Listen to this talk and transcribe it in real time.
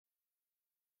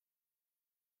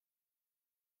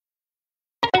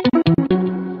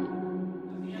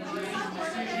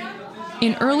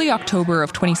In early October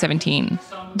of 2017,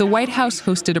 the White House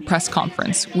hosted a press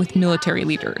conference with military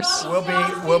leaders.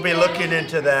 We'll be looking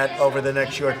into that over the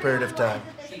next short period of time.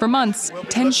 For months,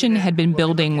 tension had been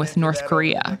building with North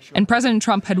Korea, and President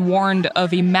Trump had warned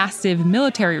of a massive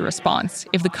military response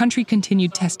if the country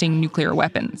continued testing nuclear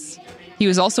weapons. He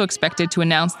was also expected to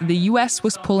announce that the U.S.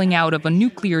 was pulling out of a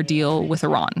nuclear deal with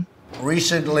Iran.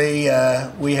 Recently,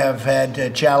 we have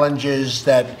had challenges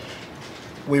that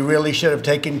we really should have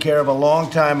taken care of a long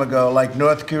time ago, like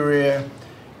North Korea,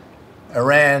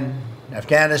 Iran,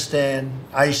 Afghanistan,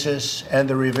 ISIS, and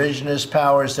the revisionist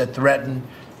powers that threaten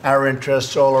our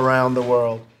interests all around the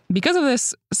world. Because of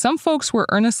this, some folks were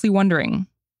earnestly wondering,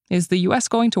 is the U.S.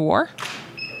 going to war?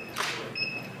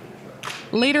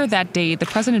 Later that day, the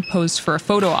president posed for a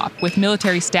photo op with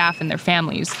military staff and their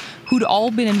families, who'd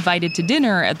all been invited to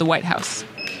dinner at the White House.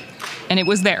 And it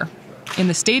was there, in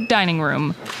the state dining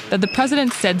room, that the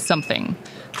president said something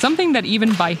that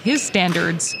even by his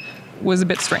standards was a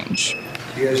bit strange.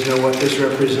 You guys know what this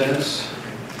represents?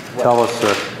 Tell us,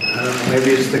 sir. I don't know,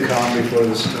 maybe it's the calm before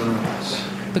the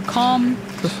storm. The calm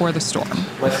before the storm.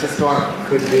 What's the storm?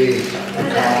 Could be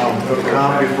the calm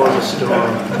before the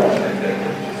storm.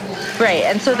 Right,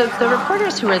 and so the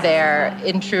reporters who were there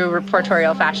in true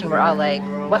reportorial fashion were all like,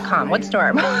 what calm, what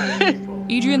storm?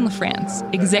 Adrienne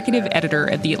LaFrance, executive editor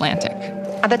at The Atlantic.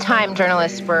 At the time,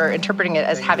 journalists were interpreting it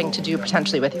as having to do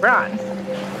potentially with Iran.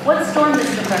 What storm,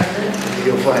 Mr. President?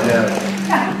 You'll find out.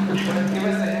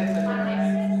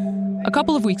 A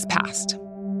couple of weeks passed.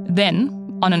 Then,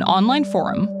 on an online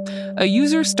forum, a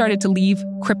user started to leave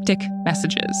cryptic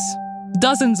messages,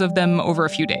 dozens of them over a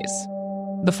few days.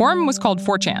 The forum was called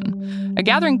 4chan, a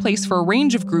gathering place for a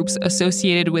range of groups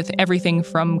associated with everything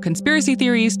from conspiracy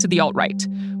theories to the alt-right,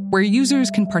 where users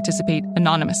can participate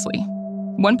anonymously.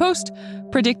 One post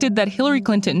predicted that Hillary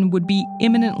Clinton would be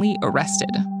imminently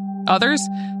arrested. Others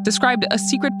described a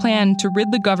secret plan to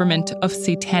rid the government of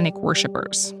satanic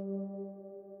worshippers.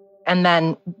 And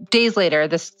then days later,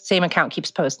 this same account keeps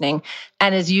posting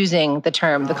and is using the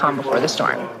term the calm before the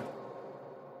storm.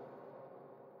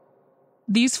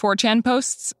 These 4chan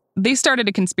posts, they started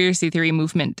a conspiracy theory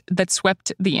movement that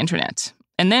swept the internet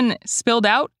and then spilled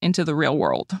out into the real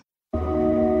world.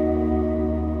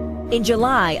 In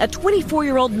July, a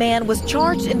 24-year-old man was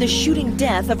charged in the shooting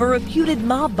death of a reputed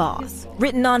mob boss.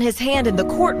 Written on his hand in the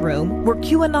courtroom were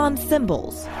QAnon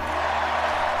symbols.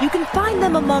 You can find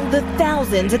them among the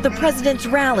thousands at the president's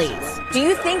rallies. Do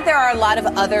you think there are a lot of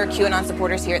other QAnon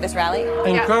supporters here at this rally?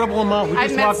 Incredible amount. We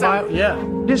just walked by. Yeah.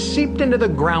 This seeped into the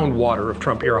groundwater of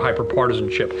Trump-era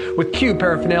hyperpartisanship, with Q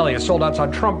paraphernalia sold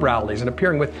outside Trump rallies and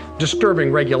appearing with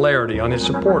disturbing regularity on his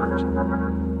supporters.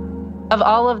 Of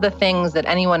all of the things that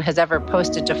anyone has ever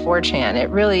posted to 4chan, it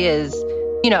really is,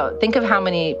 think of how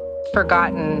many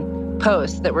forgotten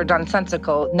posts that were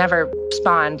nonsensical never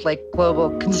spawned like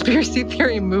global conspiracy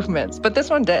theory movements. But this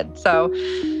one did, so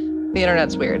the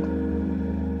internet's weird.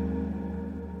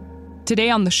 Today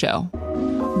on the show,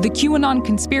 the QAnon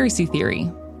conspiracy theory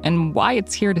and why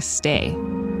it's here to stay.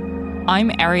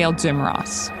 I'm Ariel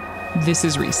Zimros. This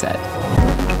is Reset.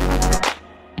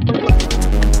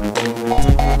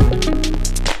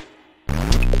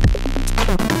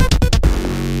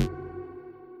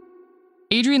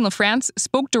 Adrienne LaFrance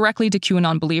spoke directly to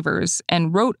QAnon believers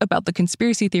and wrote about the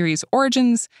conspiracy theory's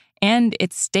origins and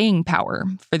its staying power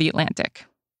for The Atlantic.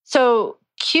 So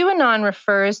QAnon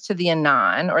refers to the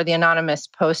Anon, or the anonymous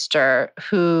poster,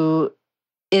 who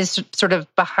is sort of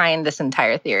behind this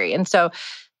entire theory. And so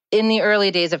in the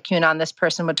early days of QAnon, this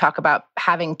person would talk about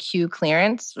having Q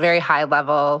clearance, very high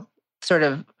level sort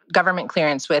of government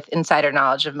clearance with insider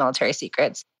knowledge of military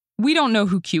secrets. We don't know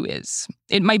who Q is.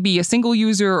 It might be a single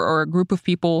user or a group of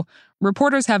people.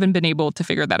 Reporters haven't been able to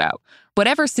figure that out. But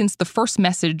ever since the first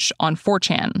message on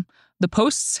 4chan, the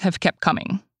posts have kept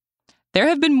coming. There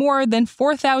have been more than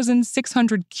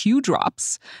 4,600 Q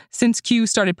drops since Q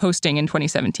started posting in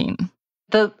 2017.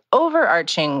 The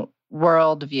overarching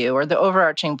worldview or the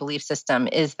overarching belief system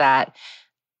is that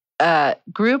a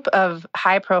group of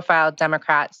high-profile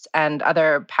Democrats and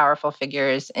other powerful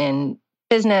figures in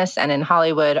business and in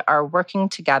Hollywood are working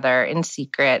together in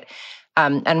secret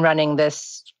and running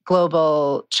this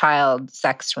global child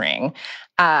sex ring.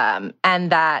 And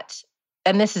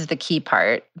this is the key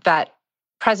part, that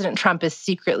President Trump is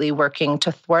secretly working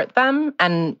to thwart them.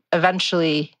 And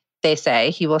eventually, they say,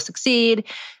 he will succeed.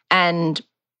 And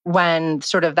when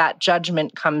sort of that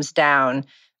judgment comes down,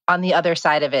 on the other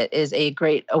side of it is a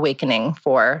great awakening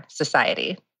for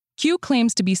society. Q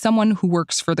claims to be someone who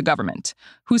works for the government,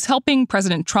 who's helping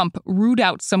President Trump root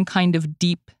out some kind of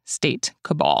deep state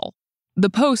cabal. The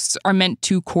posts are meant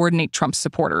to coordinate Trump's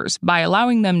supporters by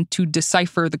allowing them to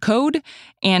decipher the code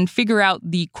and figure out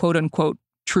the quote-unquote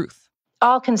truth.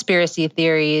 All conspiracy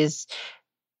theories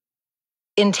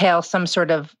entail some sort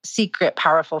of secret,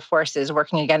 powerful forces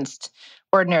working against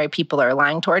ordinary people or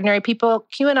lying to ordinary people.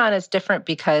 QAnon is different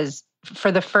because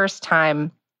for the first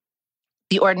time,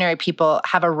 the ordinary people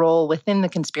have a role within the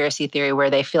conspiracy theory where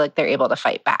they feel like they're able to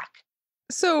fight back.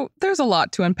 So there's a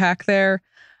lot to unpack there.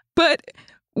 But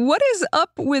what is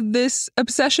up with this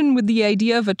obsession with the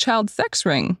idea of a child sex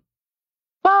ring?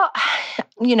 Well,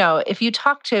 if you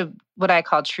talk to what I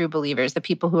call true believers, the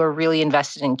people who are really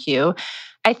invested in Q,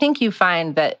 I think you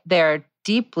find that they're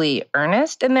deeply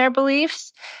earnest in their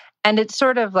beliefs. And it's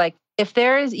sort of like, if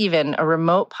there is even a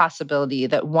remote possibility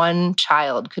that one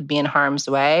child could be in harm's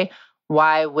way,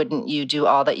 why wouldn't you do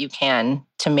all that you can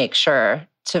to make sure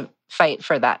to fight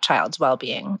for that child's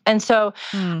well-being? And so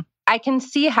I can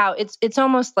see how it's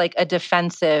almost like a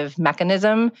defensive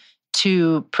mechanism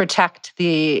to protect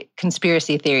the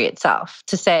conspiracy theory itself,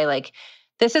 to say, like,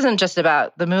 this isn't just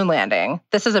about the moon landing,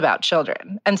 this is about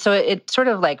children. And so it sort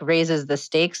of like raises the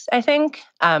stakes, I think.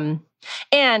 And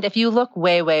if you look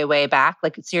way, way, way back,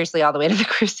 like seriously all the way to the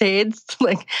Crusades,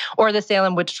 like, or the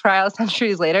Salem witch trial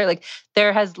centuries later, like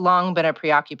there has long been a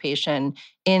preoccupation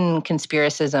in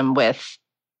conspiracism with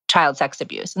child sex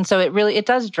abuse. And so it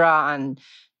does draw on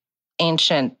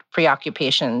ancient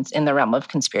preoccupations in the realm of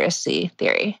conspiracy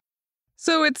theory.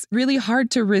 So it's really hard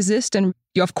to resist. And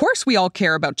of course, we all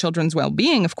care about children's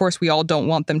well-being. Of course, we all don't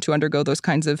want them to undergo those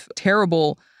kinds of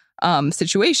terrible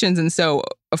situations. And so,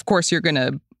 of course, you're going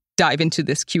to dive into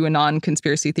this QAnon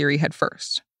conspiracy theory head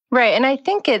first. Right. And I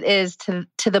think it is to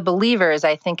the believers,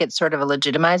 I think it's sort of a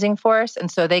legitimizing force. And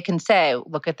so they can say,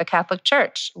 look at the Catholic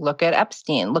Church, look at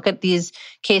Epstein, look at these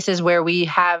cases where we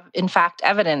have, in fact,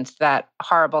 evidence that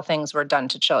horrible things were done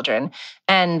to children.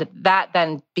 And that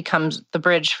then becomes the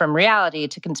bridge from reality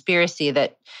to conspiracy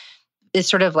that is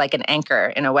sort of like an anchor,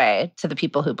 in a way, to the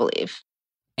people who believe.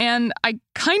 And I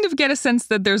kind of get a sense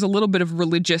that there's a little bit of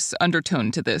religious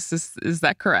undertone to this. Is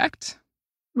that correct?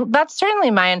 That's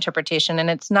certainly my interpretation, and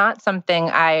it's not something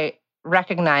I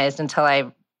recognized until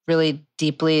I really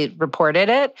deeply reported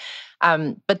it.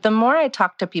 But the more I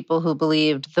talked to people who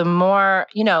believed, the more,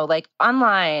 like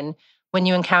online, when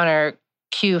you encounter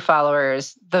Q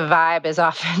followers, the vibe is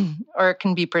often, or it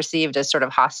can be perceived as sort of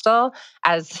hostile,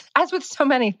 as with so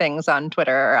many things on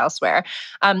Twitter or elsewhere.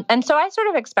 And so I sort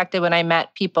of expected when I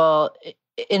met people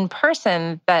in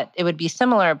person that it would be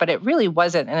similar, but it really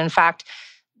wasn't. And in fact,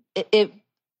 it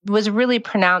was really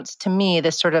pronounced to me,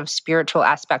 this sort of spiritual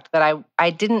aspect that I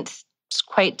didn't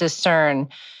quite discern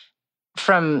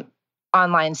from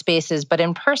online spaces, but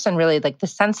in person, really, like the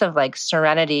sense of like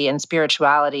serenity and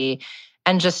spirituality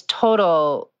and just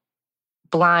total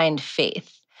blind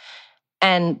faith.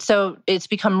 And so it's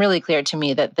become really clear to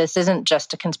me that this isn't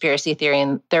just a conspiracy theory,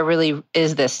 and there really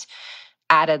is this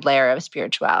added layer of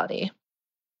spirituality.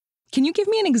 Can you give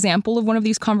me an example of one of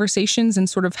these conversations and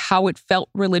sort of how it felt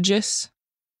religious?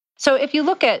 So if you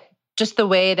look at just the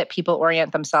way that people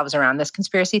orient themselves around this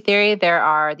conspiracy theory, there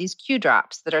are these Q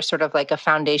drops that are sort of like a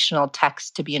foundational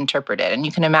text to be interpreted. And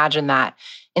you can imagine that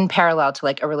in parallel to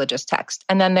like a religious text.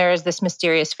 And then there is this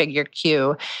mysterious figure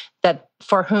Q that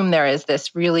for whom there is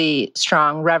this really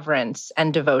strong reverence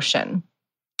and devotion.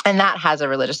 And that has a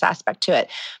religious aspect to it.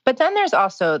 But then there's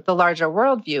also the larger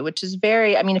worldview, which is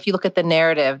if you look at the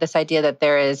narrative, this idea that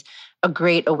there is a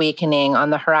great awakening on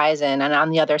the horizon, and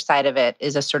on the other side of it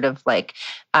is a sort of like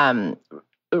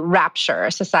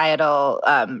rapture, societal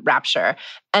rapture.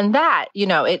 And that,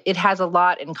 it has a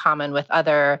lot in common with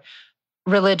other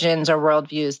religions or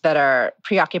worldviews that are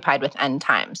preoccupied with end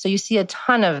times. So you see a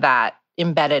ton of that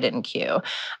embedded in Q.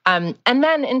 And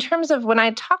then in terms of when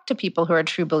I talk to people who are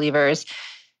true believers,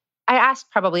 I asked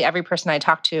probably every person I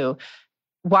talked to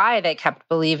why they kept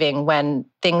believing when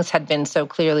things had been so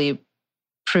clearly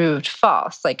proved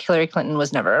false. Like Hillary Clinton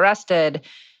was never arrested.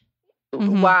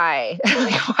 Mm-hmm. Why?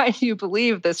 Why do you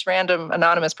believe this random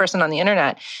anonymous person on the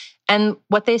internet? And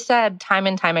what they said time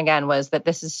and time again was that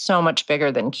this is so much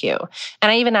bigger than Q.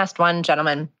 And I even asked one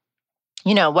gentleman,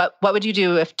 what would you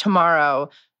do if tomorrow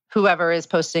whoever is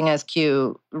posting as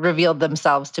Q revealed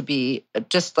themselves to be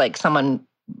just like someone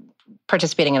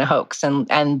participating in a hoax,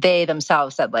 and they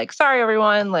themselves said like, sorry,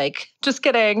 everyone, like, just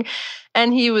kidding.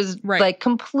 And he was like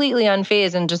completely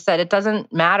unfazed and just said, it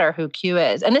doesn't matter who Q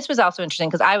is. And this was also interesting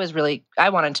because I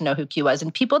wanted to know who Q was,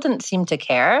 and people didn't seem to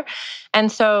care. And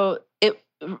so it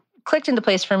clicked into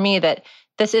place for me that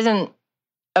this isn't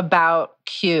about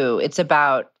Q, it's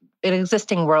about an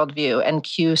existing worldview, and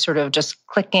Q sort of just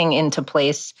clicking into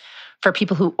place for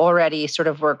people who already sort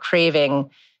of were craving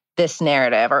this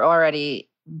narrative or already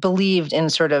believed in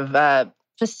sort of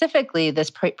specifically this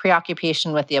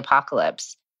preoccupation with the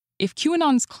apocalypse. If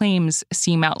QAnon's claims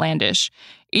seem outlandish,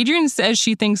 Adrienne says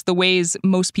she thinks the ways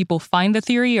most people find the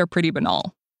theory are pretty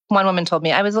banal. One woman told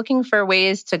me, I was looking for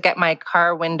ways to get my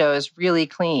car windows really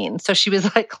clean. So she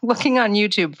was like looking on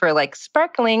YouTube for like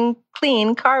sparkling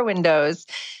clean car windows.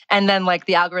 And then like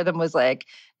the algorithm was like,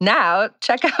 now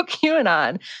check out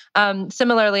QAnon.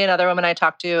 Similarly, another woman I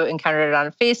talked to encountered it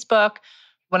on Facebook.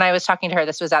 When I was talking to her,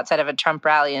 this was outside of a Trump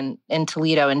rally in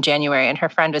Toledo in January, and her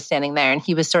friend was standing there, and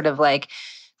he was sort of like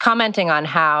commenting on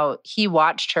how he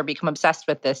watched her become obsessed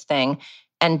with this thing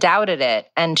and doubted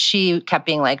it. And she kept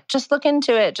being like, just look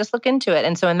into it, just look into it.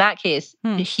 And so in that case,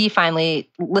 he finally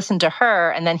listened to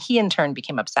her, and then he in turn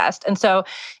became obsessed. And so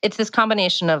it's this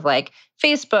combination of like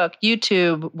Facebook,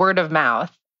 YouTube, word of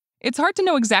mouth. It's hard to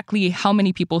know exactly how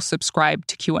many people subscribe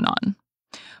to QAnon.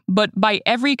 But by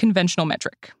every conventional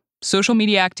metric, social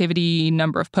media activity,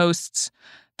 number of posts,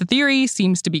 the theory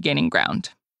seems to be gaining ground.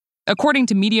 According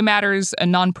to Media Matters, a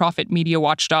nonprofit media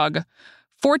watchdog,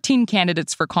 14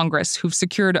 candidates for Congress who've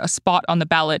secured a spot on the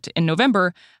ballot in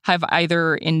November have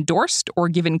either endorsed or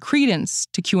given credence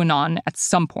to QAnon at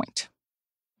some point.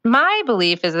 My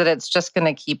belief is that it's just going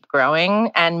to keep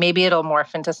growing, and maybe it'll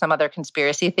morph into some other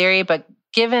conspiracy theory. But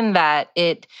given that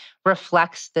it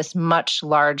reflects this much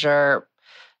larger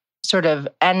sort of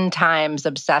end times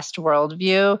obsessed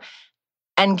worldview,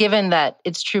 and given that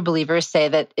its true believers say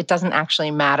that it doesn't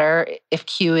actually matter if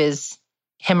Q is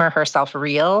him or herself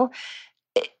real,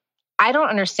 I don't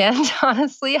understand,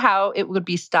 honestly, how it would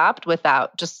be stopped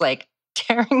without just like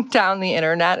tearing down the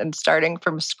internet and starting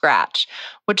from scratch,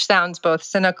 which sounds both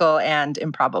cynical and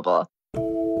improbable.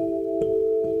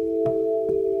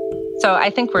 So I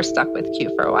think we're stuck with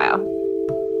Q for a while.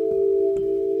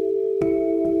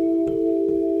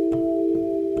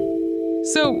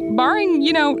 So, barring,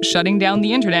 shutting down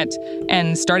the internet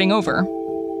and starting over,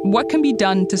 what can be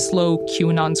done to slow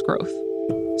QAnon's growth?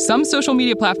 Some social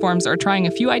media platforms are trying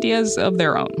a few ideas of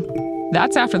their own.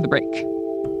 That's after the break.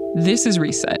 This is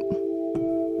Reset.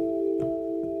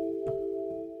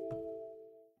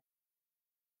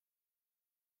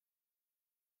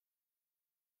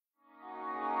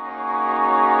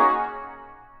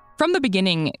 From the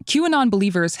beginning, QAnon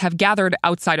believers have gathered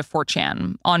outside of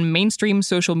 4chan, on mainstream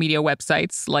social media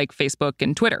websites like Facebook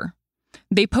and Twitter.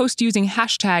 They post using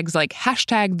hashtags like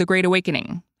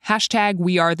 #TheGreatAwakening,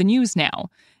 #WeAreTheNewsNow,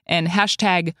 and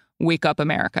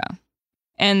 #WakeUpAmerica.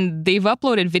 And they've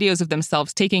uploaded videos of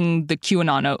themselves taking the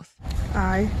QAnon oath.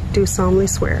 I do solemnly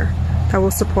swear that I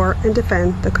will support and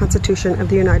defend the Constitution of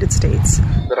the United States.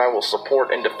 That I will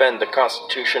support and defend the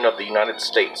Constitution of the United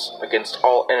States against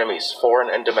all enemies, foreign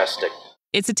and domestic.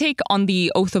 It's a take on the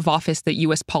oath of office that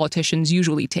U.S. politicians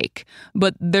usually take,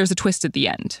 but there's a twist at the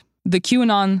end. The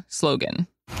QAnon slogan.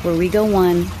 Where we go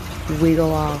one, we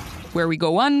go all. Where we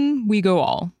go one, we go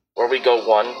all. Where we go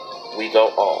one, we go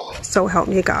all. So help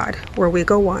me God. Where we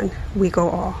go one, we go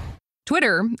all.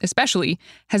 Twitter, especially,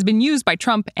 has been used by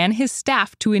Trump and his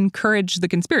staff to encourage the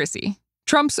conspiracy.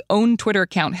 Trump's own Twitter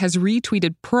account has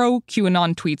retweeted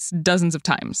pro-QAnon tweets dozens of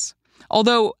times.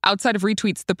 Although, outside of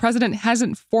retweets, the president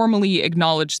hasn't formally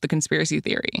acknowledged the conspiracy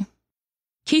theory.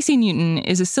 Casey Newton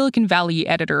is a Silicon Valley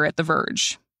editor at The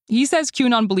Verge. He says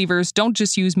QAnon believers don't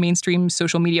just use mainstream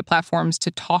social media platforms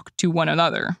to talk to one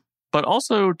another, but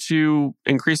also to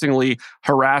increasingly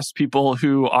harass people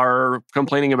who are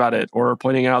complaining about it or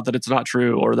pointing out that it's not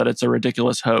true or that it's a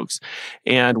ridiculous hoax.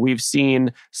 And we've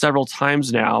seen several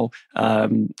times now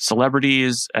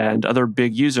celebrities and other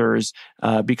big users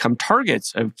become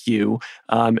targets of Q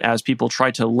as people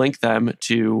try to link them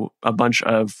to a bunch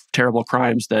of terrible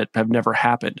crimes that have never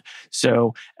happened.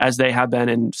 So as they have been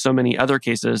in so many other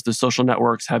cases, the social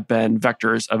networks have been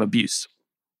vectors of abuse.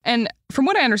 And from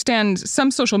what I understand, some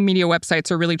social media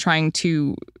websites are really trying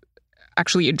to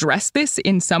actually address this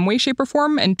in some way, shape, or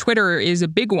form, and Twitter is a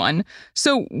big one.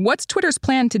 So what's Twitter's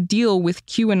plan to deal with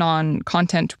QAnon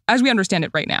content as we understand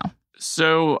it right now?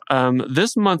 So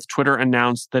this month, Twitter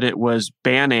announced that it was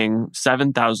banning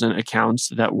 7,000 accounts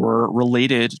that were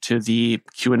related to the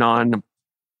QAnon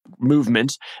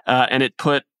movement, and it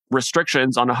put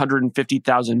restrictions on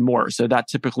 150,000 more. So that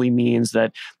typically means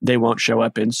that they won't show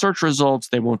up in search results.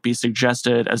 They won't be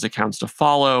suggested as accounts to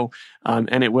follow.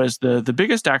 And it was the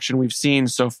biggest action we've seen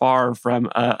so far from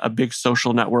a big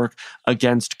social network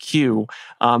against Q.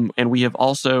 And we have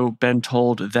also been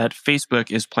told that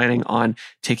Facebook is planning on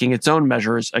taking its own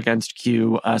measures against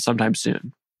Q sometime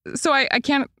soon. So I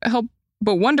can't help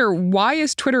but wonder, why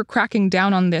is Twitter cracking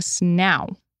down on this now?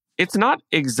 It's not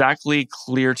exactly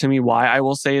clear to me why. I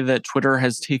will say that Twitter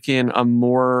has taken a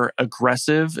more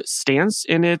aggressive stance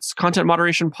in its content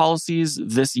moderation policies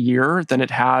this year than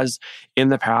it has in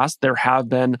the past. There have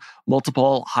been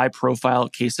multiple high-profile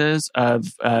cases of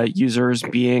users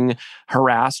being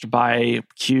harassed by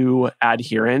Q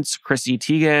adherents. Chrissy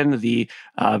Teigen, the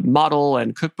model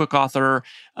and cookbook author,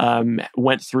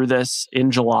 went through this in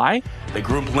July. The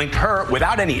group linked her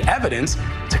without any evidence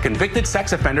to convicted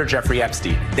sex offender Jeffrey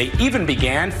Epstein. They even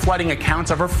began flooding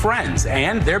accounts of her friends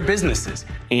and their businesses.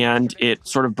 And it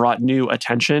sort of brought new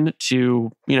attention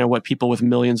to, what people with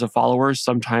millions of followers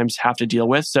sometimes have to deal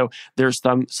with. So there's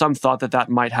some thought that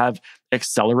might have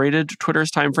accelerated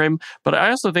Twitter's timeframe. But I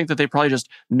also think that they probably just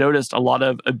noticed a lot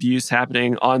of abuse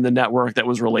happening on the network that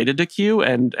was related to Q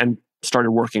and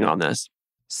started working on this.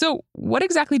 So what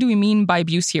exactly do we mean by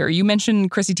abuse here? You mentioned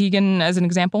Chrissy Teigen as an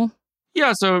example.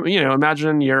 Yeah, so,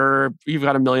 imagine you've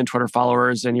got 1 million Twitter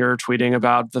followers and you're tweeting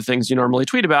about the things you normally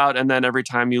tweet about. And then every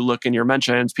time you look in your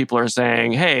mentions, people are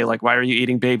saying, hey, why are you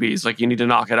eating babies? You need to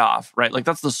knock it off, right?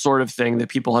 That's the sort of thing that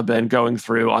people have been going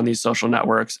through on these social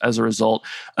networks as a result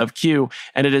of Q.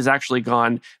 And it has actually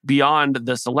gone beyond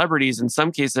the celebrities. In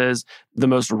some cases, the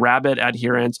most rabid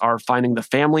adherents are finding the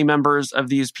family members of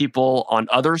these people on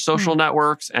other social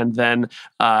networks and then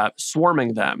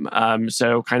swarming them.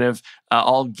 So kind of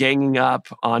all ganging up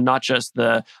on not just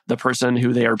the person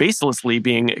who they are baselessly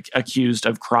being accused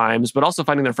of crimes, but also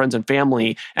finding their friends and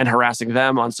family and harassing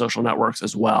them on social networks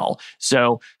as well.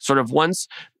 So sort of once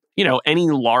any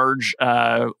large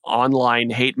online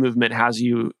hate movement has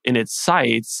you in its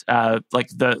sights,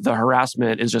 the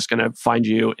harassment is just going to find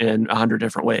you in 100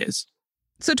 different ways.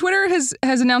 So Twitter has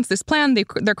announced this plan.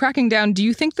 They're cracking down. Do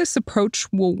you think this approach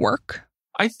will work?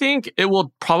 I think it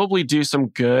will probably do some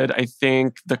good. I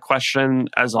think the question,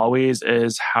 as always,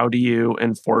 is how do you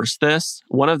enforce this?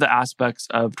 One of the aspects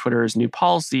of Twitter's new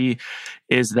policy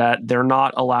is that they're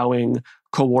not allowing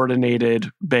coordinated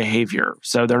behavior.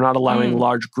 So they're not allowing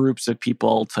large groups of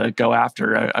people to go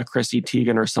after a Chrissy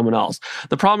Teigen or someone else.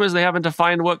 The problem is they haven't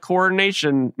defined what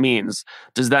coordination means.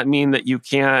 Does that mean that you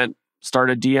can't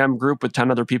start a DM group with 10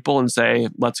 other people and say,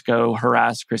 let's go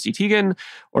harass Chrissy Teigen?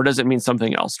 Or does it mean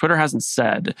something else? Twitter hasn't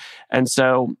said. And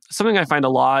so something I find a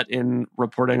lot in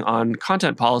reporting on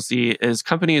content policy is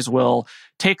companies will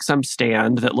take some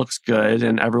stand that looks good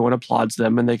and everyone applauds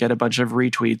them and they get a bunch of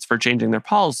retweets for changing their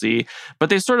policy,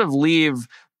 but they sort of leave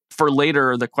for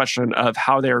later the question of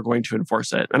how they are going to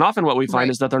enforce it. And often what we find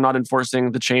is that they're not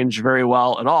enforcing the change very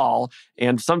well at all.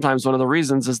 And sometimes one of the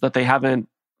reasons is that they haven't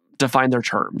define their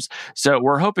terms. So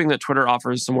we're hoping that Twitter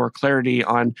offers some more clarity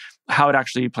on how it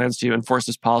actually plans to enforce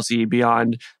this policy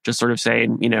beyond just sort of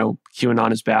saying,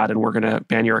 QAnon is bad and we're going to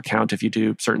ban your account if you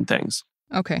do certain things.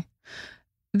 Okay.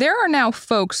 There are now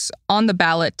folks on the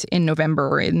ballot in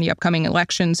November in the upcoming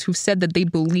elections who've said that they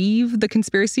believe the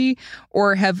conspiracy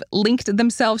or have linked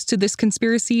themselves to this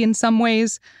conspiracy in some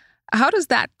ways. How does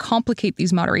that complicate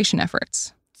these moderation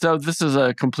efforts? So this is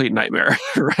a complete nightmare,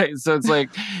 right? So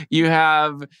it's you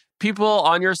have people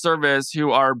on your service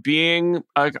who are being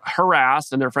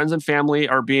harassed and their friends and family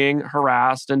are being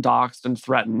harassed and doxxed and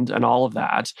threatened and all of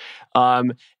that.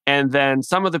 And then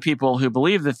some of the people who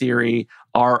believe the theory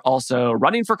are also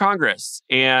running for Congress.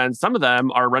 And some of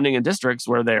them are running in districts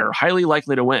where they're highly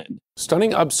likely to win.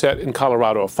 Stunning upset in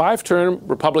Colorado. A 5-term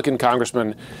Republican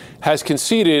congressman has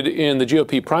conceded in the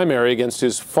GOP primary against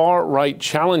his far-right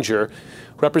challenger.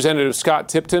 Representative Scott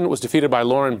Tipton was defeated by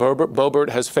Lauren Boebert,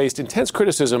 has faced intense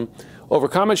criticism over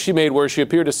comments she made where she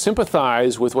appeared to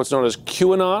sympathize with what's known as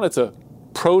QAnon. It's a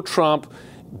pro-Trump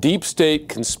deep state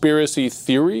conspiracy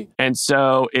theory. And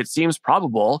so it seems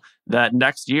probable that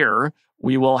next year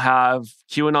we will have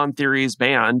QAnon theories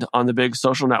banned on the big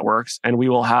social networks, and we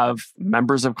will have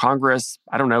members of Congress,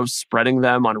 spreading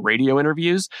them on radio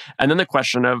interviews. And then the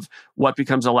question of what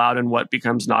becomes allowed and what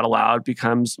becomes not allowed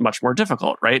becomes much more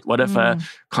difficult, right? What if a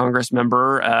Congress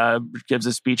member gives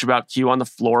a speech about Q on the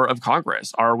floor of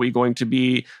Congress? Are we going to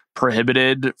be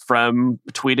prohibited from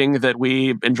tweeting that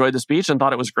we enjoyed the speech and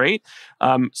thought it was great?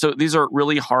 So these are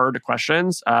really hard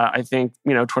questions. I think,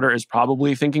 Twitter is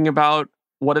probably thinking about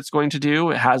what it's going to do.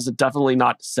 It has definitely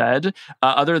not said,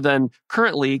 other than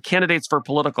currently candidates for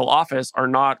political office are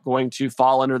not going to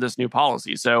fall under this new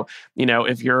policy. So,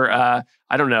 if you're,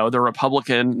 the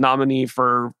Republican nominee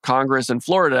for Congress in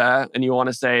Florida and you want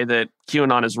to say that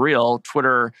QAnon is real,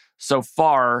 Twitter so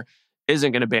far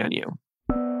isn't going to ban you.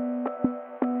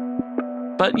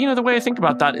 But, the way I think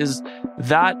about that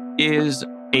is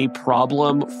a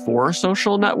problem for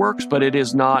social networks, but it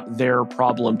is not their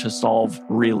problem to solve,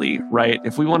 really, right?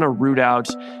 If we want to root out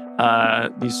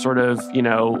these sort of,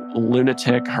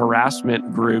 lunatic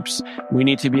harassment groups, we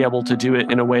need to be able to do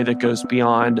it in a way that goes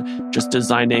beyond just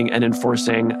designing and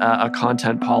enforcing a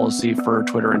content policy for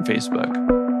Twitter and Facebook.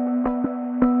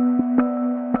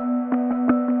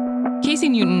 Casey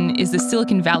Newton is the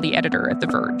Silicon Valley editor at The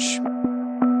Verge.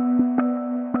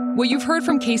 What you've heard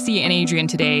from Casey and Adrian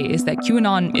today is that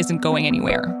QAnon isn't going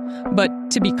anywhere. But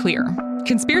to be clear,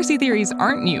 conspiracy theories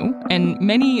aren't new, and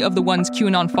many of the ones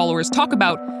QAnon followers talk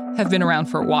about have been around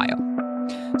for a while.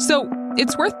 So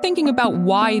it's worth thinking about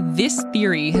why this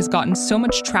theory has gotten so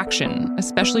much traction,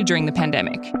 especially during the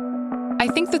pandemic. I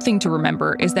think the thing to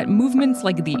remember is that movements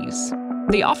like these,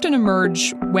 they often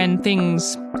emerge when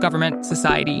things, government,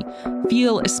 society,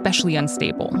 feel especially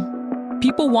unstable.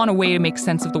 People want a way to make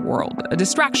sense of the world, a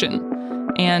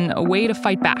distraction, and a way to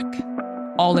fight back,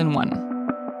 all in one.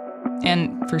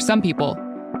 And for some people,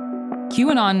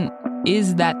 QAnon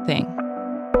is that thing.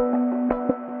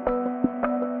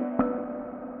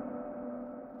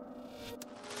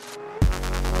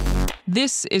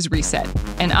 This is Reset,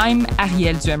 and I'm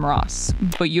Ariel Duhem-Ross,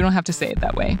 but you don't have to say it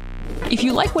that way. If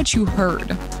you like what you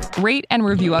heard, rate and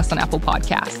review us on Apple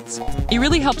Podcasts. It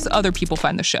really helps other people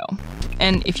find the show.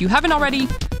 And if you haven't already,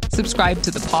 subscribe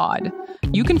to the pod.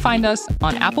 You can find us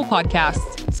on Apple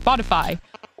Podcasts, Spotify,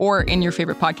 or in your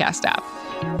favorite podcast app.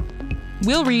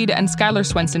 Will Reed and Skylar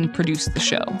Swenson produced the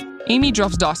show. Amy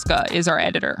Drofsdowska is our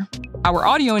editor. Our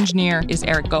audio engineer is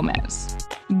Eric Gomez.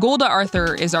 Golda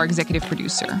Arthur is our executive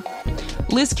producer.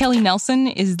 Liz Kelly Nelson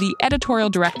is the editorial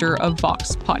director of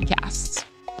Vox Podcasts.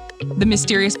 The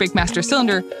mysterious Breakmaster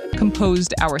Cylinder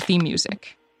composed our theme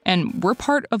music. And we're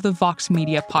part of the Vox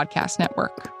Media Podcast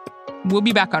Network. We'll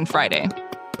be back on Friday.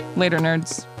 Later,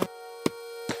 nerds.